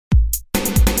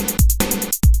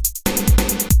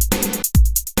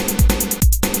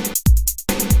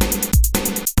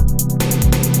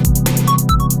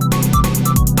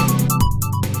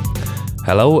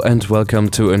Hello and welcome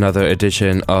to another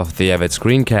edition of the Avid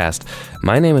Screencast.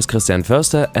 My name is Christian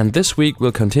Förster and this week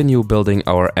we'll continue building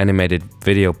our animated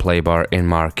video playbar in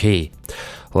Marquee.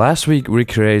 Last week we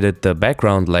created the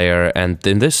background layer and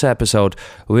in this episode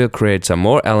we'll create some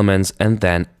more elements and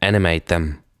then animate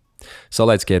them. So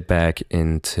let's get back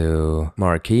into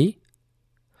Marquee.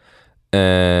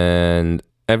 And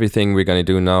everything we're gonna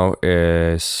do now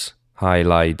is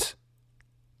highlight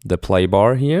the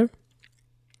playbar here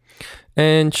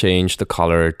and change the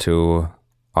color to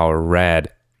our red.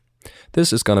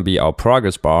 This is gonna be our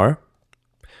progress bar.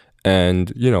 And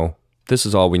this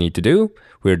is all we need to do.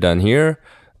 We're done here.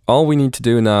 All we need to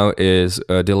do now is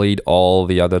delete all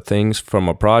the other things from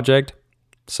our project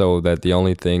so that the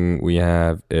only thing we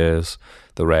have is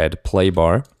the red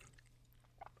playbar.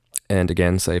 And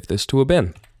again, save this to a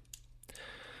bin.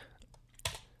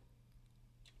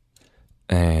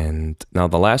 And now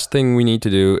the last thing we need to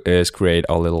do is create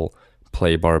our little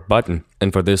playbar button.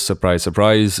 And for this, surprise,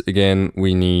 surprise, again,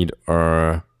 we need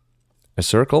a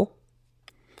circle.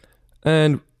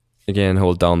 And again,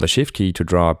 hold down the shift key to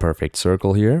draw a perfect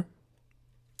circle here.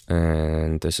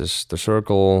 And this is the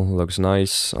circle, looks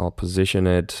nice. I'll position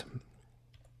it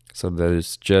so that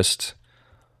it's just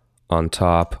on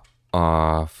top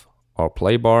of our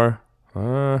playbar.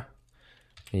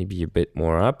 Maybe a bit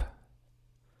more up.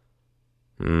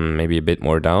 Maybe a bit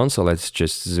more down. So let's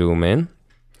just zoom in.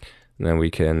 And then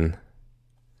we can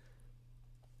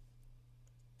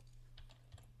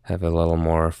have a little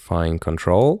more fine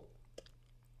control.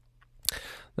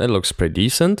 That looks pretty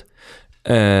decent.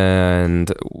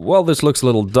 And well, this looks a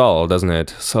little dull, doesn't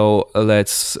it? So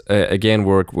let's again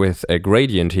work with a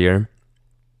gradient here.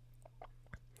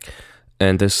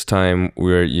 And this time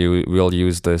we'll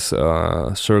use this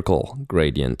circle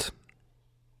gradient.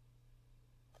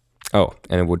 Oh,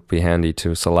 and it would be handy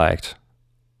to select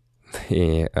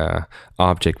the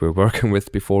object we're working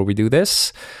with before we do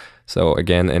this. So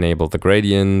again, enable the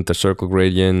gradient, the circle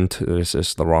gradient. This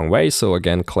is the wrong way. So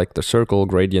again, click the circle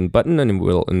gradient button and it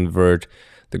will invert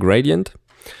the gradient.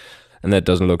 And that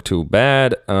doesn't look too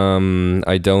bad.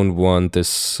 I don't want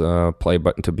this play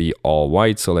button to be all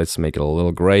white, so let's make it a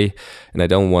little gray. And I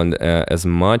don't want as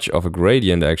much of a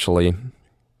gradient actually.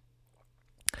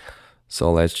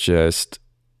 So let's just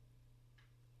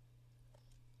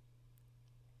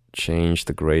change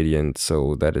the gradient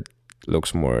so that it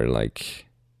looks more like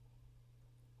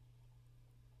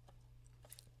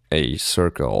a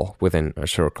circle within a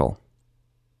circle.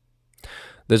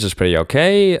 This is pretty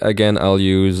okay. Again, I'll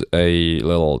use a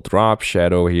little drop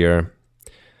shadow here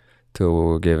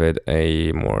to give it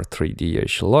a more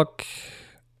 3D-ish look.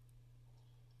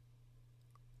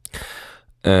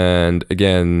 And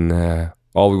again,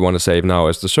 all we want to save now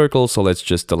is the circle, so let's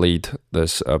just delete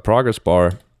this progress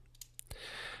bar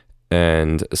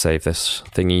and save this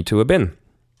thingy to a bin.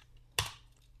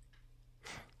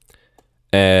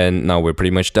 And now we're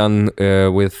pretty much done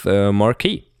with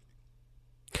Marquee.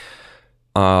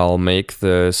 I'll make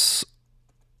this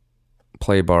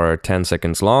playbar 10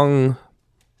 seconds long.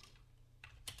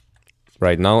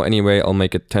 Right now anyway, I'll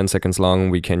make it 10 seconds long.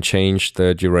 We can change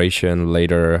the duration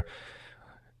later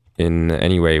in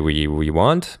any way we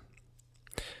want.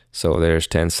 So there's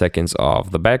 10 seconds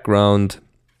of the background.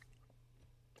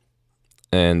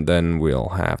 And then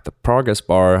we'll have the progress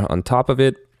bar on top of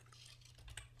it.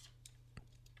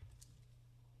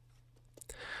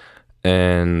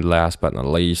 And last but not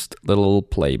least, little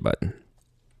play button.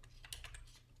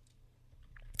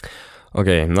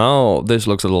 Okay, now this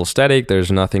looks a little static.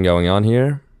 There's nothing going on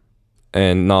here.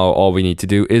 And now all we need to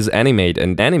do is animate.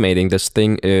 And animating this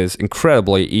thing is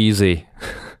incredibly easy.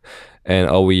 And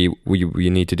all we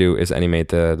need to do is animate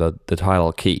the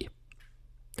title key.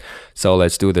 So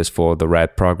let's do this for the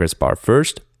red progress bar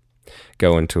first.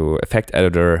 Go into Effect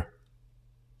Editor.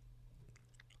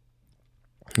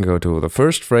 Go to the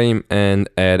first frame and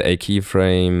add a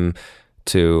keyframe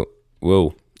to,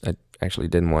 whoa, I actually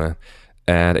didn't want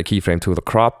to add a keyframe to the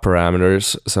crop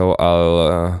parameters. So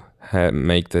I'll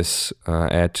make this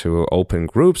add to open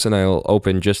groups and I'll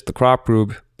open just the crop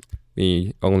group.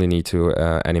 We only need to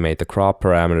animate the crop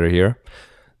parameter here.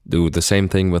 Do the same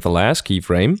thing with the last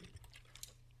keyframe.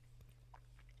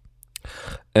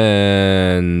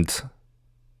 And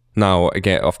now,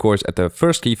 again, of course, at the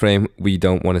first keyframe, we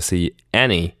don't want to see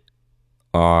any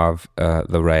of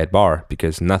the red bar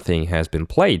because nothing has been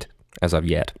played as of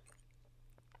yet.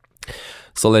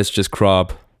 So let's just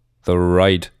crop the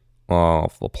right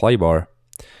of the play bar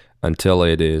until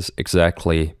it is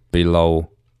exactly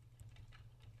below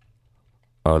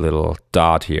our little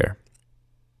dot here.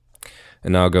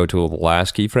 And now go to the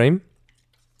last keyframe.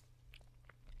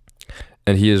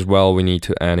 And here as well, we need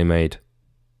to animate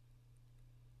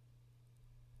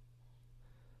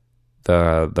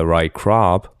the right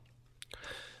crop.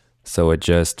 So it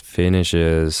just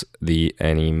finishes the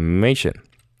animation.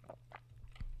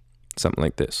 Something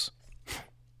like this.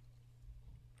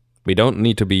 We don't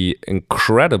need to be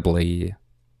incredibly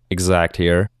exact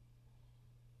here,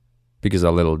 because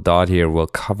a little dot here will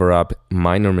cover up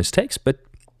minor mistakes, but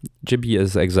just be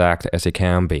as exact as it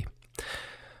can be.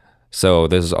 So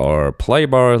this is our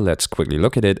Playbar. Let's quickly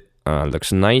look at it.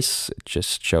 Looks nice. It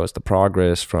just shows the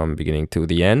progress from beginning to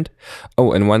the end.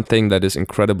 Oh, and one thing that is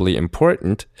incredibly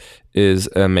important is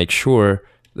make sure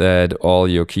that all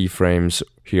your keyframes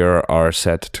here are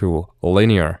set to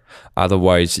linear.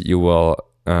 Otherwise, you will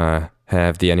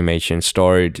have the animation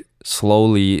start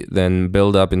slowly, then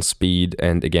build up in speed,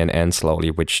 and again end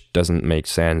slowly, which doesn't make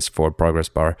sense for progress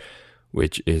bar,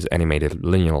 which is animated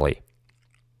linearly.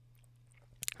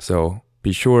 So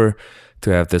be sure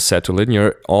to have this set to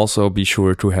linear. Also be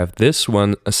sure to have this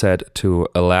one set to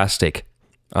elastic.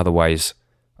 Otherwise,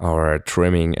 our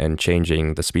trimming and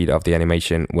changing the speed of the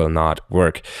animation will not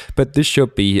work. But this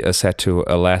should be set to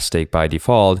elastic by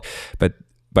default. But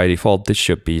by default, this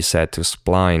should be set to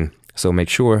spline. So make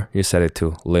sure you set it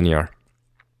to linear.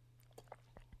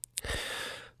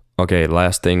 Okay,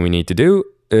 last thing we need to do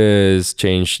is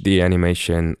change the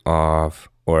animation of,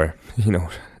 or,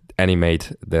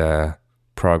 animate the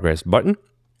progress button.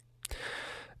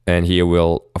 And here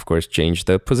we'll, of course, change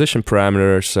the position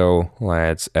parameter. So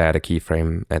let's add a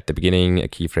keyframe at the beginning, a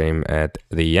keyframe at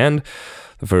the end.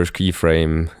 The first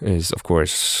keyframe is, of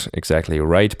course, exactly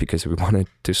right, because we wanted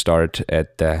to start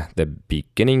at the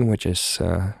beginning, which is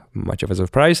much of a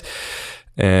surprise.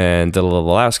 And the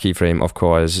last keyframe, of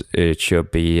course, it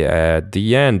should be at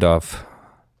the end of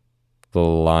the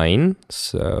line.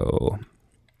 So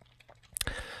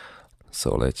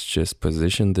let's just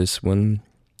position this one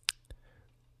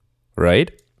right.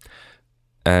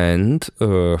 And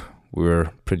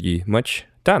we're pretty much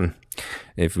done.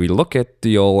 If we look at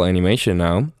the old animation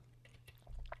now,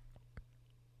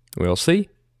 we'll see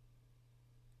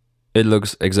it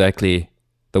looks exactly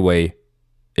the way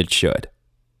it should.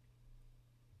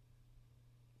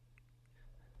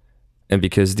 And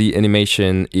because the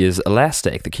animation is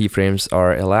elastic, the keyframes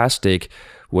are elastic,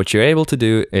 what you're able to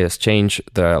do is change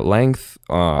the length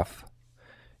of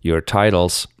your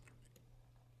titles,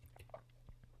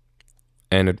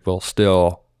 and it will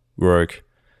still work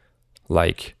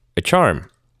like a charm,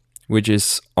 which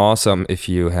is awesome if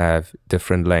you have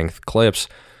different length clips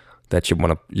that you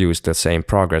want to use the same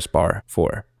progress bar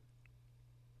for.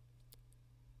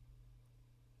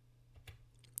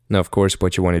 Now, of course,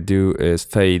 what you want to do is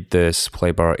fade this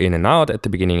playbar in and out at the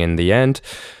beginning and the end.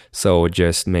 So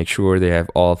just make sure they have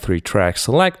all three tracks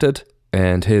selected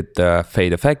and hit the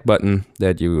fade effect button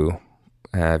that you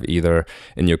have either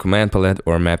in your command palette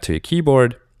or mapped to your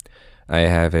keyboard. I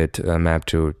have it mapped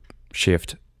to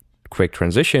Shift Quick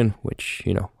Transition, which,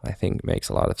 I think makes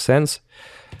a lot of sense.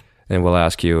 And we'll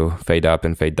ask you fade up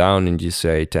and fade down, and you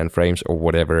say 10 frames or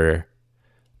whatever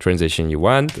transition you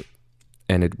want.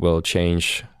 And it will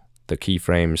change the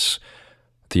keyframes,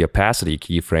 the opacity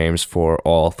keyframes for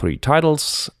all three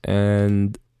titles.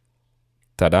 And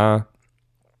ta-da,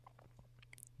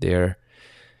 there.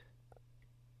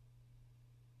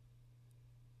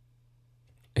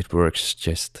 It works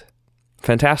just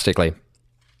fantastically.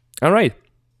 All right,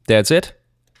 that's it.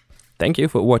 Thank you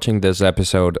for watching this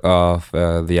episode of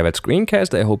the Avid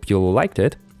Screencast. I hope you liked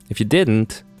it. If you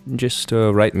didn't, just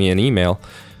write me an email.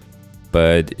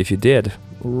 But if you did,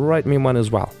 write me one as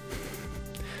well.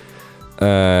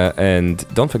 And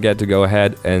don't forget to go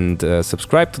ahead and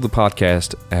subscribe to the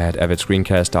podcast at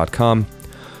avidscreencast.com.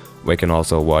 We can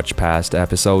also watch past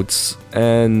episodes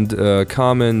and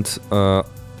comment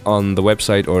on the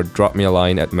website or drop me a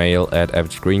line at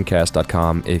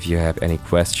mail@avidscreencast.com if you have any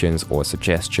questions or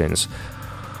suggestions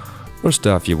or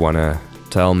stuff you want to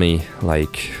tell me,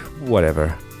 like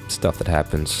whatever stuff that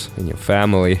happens in your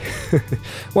family.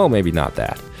 Well, maybe not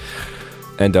that.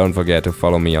 And don't forget to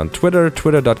follow me on Twitter,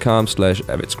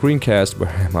 twitter.com/avidscreencast, where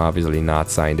I'm obviously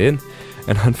not signed in,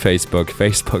 and on Facebook,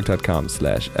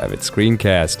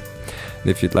 facebook.com/avidscreencast. And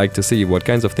if you'd like to see what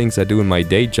kinds of things I do in my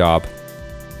day job,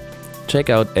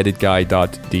 check out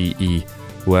editguy.de,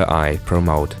 where I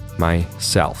promote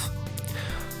myself.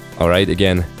 Alright,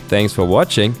 again, thanks for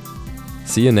watching.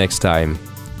 See you next time.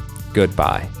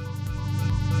 Goodbye.